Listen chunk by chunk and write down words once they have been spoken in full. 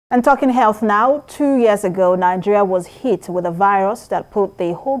And talking health now, 2 years ago, Nigeria was hit with a virus that put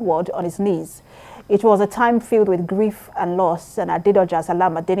the whole world on its knees. It was a time filled with grief and loss, and Adedoja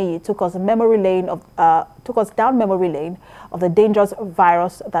Salam Adeniyi took us down memory lane of the dangerous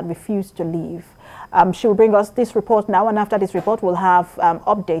virus that refused to leave. She will bring us this report now, and after this report, we'll have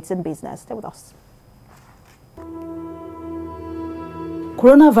updates in business. Stay with us.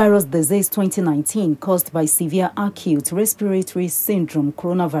 Coronavirus disease 2019, caused by severe acute respiratory syndrome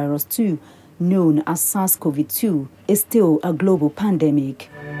coronavirus 2, known as SARS-CoV-2, is still a global pandemic.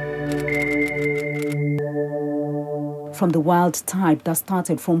 From the wild type that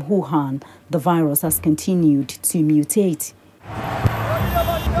started from Wuhan, the virus has continued to mutate.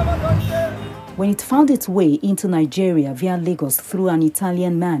 When it found its way into Nigeria via Lagos through an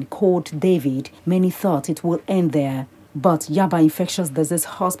Italian man called David, many thought it would end there. But Yaba Infectious Disease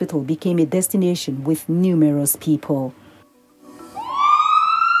Hospital became a destination with numerous people.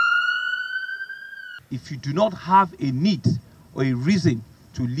 If you do not have a need or a reason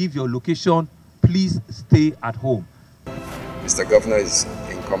to leave your location, please stay at home. Mr. Governor is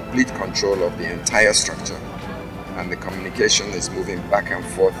in complete control of the entire structure, and the communication is moving back and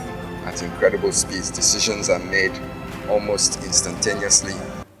forth at incredible speeds. Decisions are made almost instantaneously.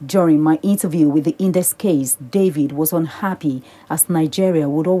 During my interview with the Index case, David was unhappy as Nigeria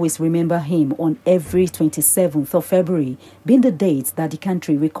would always remember him on every 27th of February, being the date that the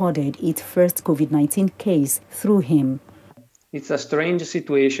country recorded its first COVID-19 case through him. It's a strange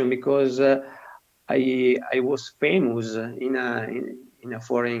situation because I was famous in a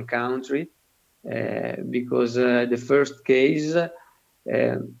foreign country because the first case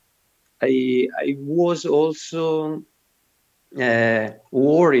I was also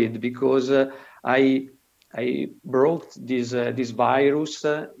worried because I brought this virus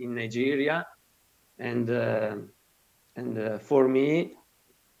in Nigeria, and for me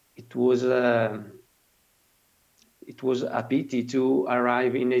it was a pity to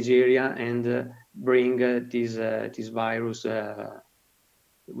arrive in Nigeria and bring this virus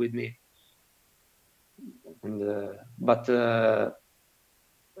with me. And but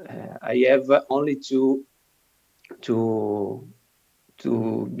I have only to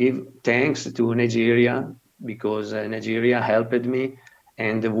give thanks to Nigeria, because Nigeria helped me,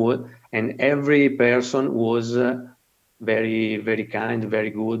 and every person was very, very kind, very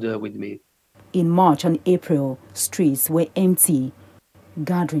good with me. In March and April, streets were empty.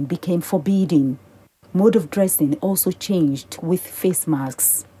 Gathering became forbidden. Mode of dressing also changed with face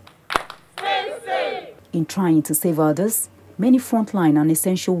masks. In trying to save others, many frontline and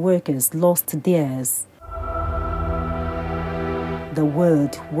essential workers lost theirs. The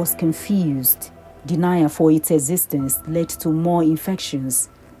world was confused. Denial for its existence led to more infections,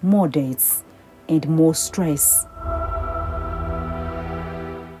 more deaths, and more stress.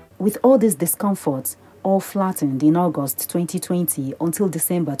 With all this discomfort, all flattened in August 2020 until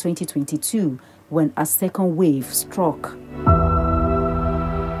December 2022, when a second wave struck.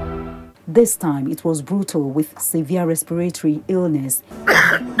 This time it was brutal, with severe respiratory illness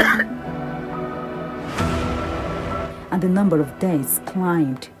and the number of deaths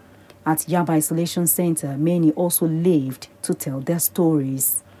climbed. At Yaba Isolation Center, many also lived to tell their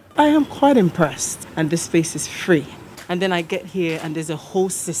stories. I am quite impressed, and this space is free. And then I get here and there's a whole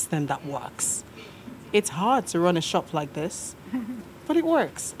system that works. It's hard to run a shop like this, but it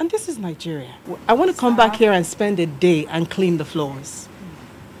works. And this is Nigeria. I want to come back here and spend a day and clean the floors,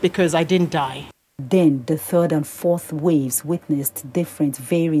 because I didn't die. Then the third and fourth waves witnessed different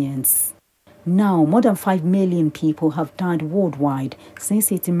variants. Now, more than 5 million people have died worldwide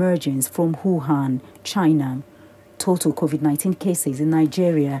since its emergence from Wuhan, China. Total COVID-19 cases in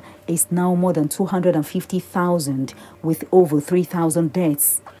Nigeria is now more than 250,000, with over 3,000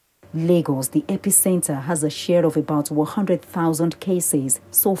 deaths. Lagos, the epicenter, has a share of about 100,000 cases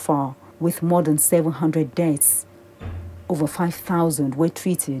so far, with more than 700 deaths. Over 5,000 were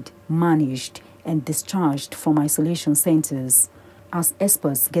treated, managed, and discharged from isolation centers. As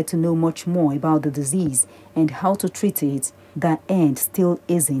experts get to know much more about the disease and how to treat it, the end still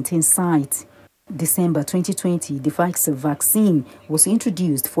isn't in sight. December 2020, the Pfizer vaccine was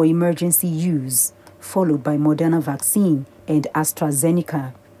introduced for emergency use, followed by Moderna vaccine and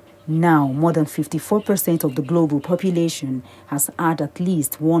AstraZeneca. Now, more than 54% of the global population has had at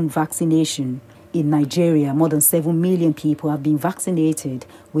least one vaccination. In Nigeria, more than 7 million people have been vaccinated,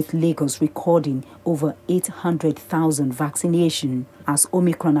 with Lagos recording over 800,000 vaccinations. As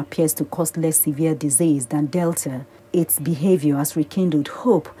Omicron appears to cause less severe disease than Delta, its behavior has rekindled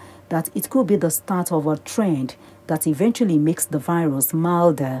hope that it could be the start of a trend that eventually makes the virus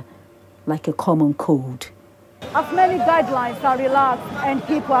milder, like a common cold. As many guidelines are relaxed and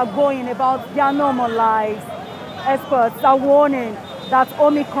people are going about their normal lives, experts are warning that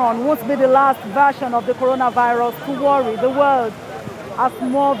Omicron won't be the last version of the coronavirus to worry the world, as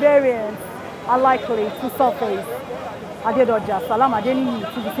more variants are likely to surface. Adedoja Salam Adeniyi,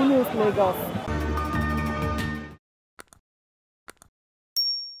 TVC News, Lagos.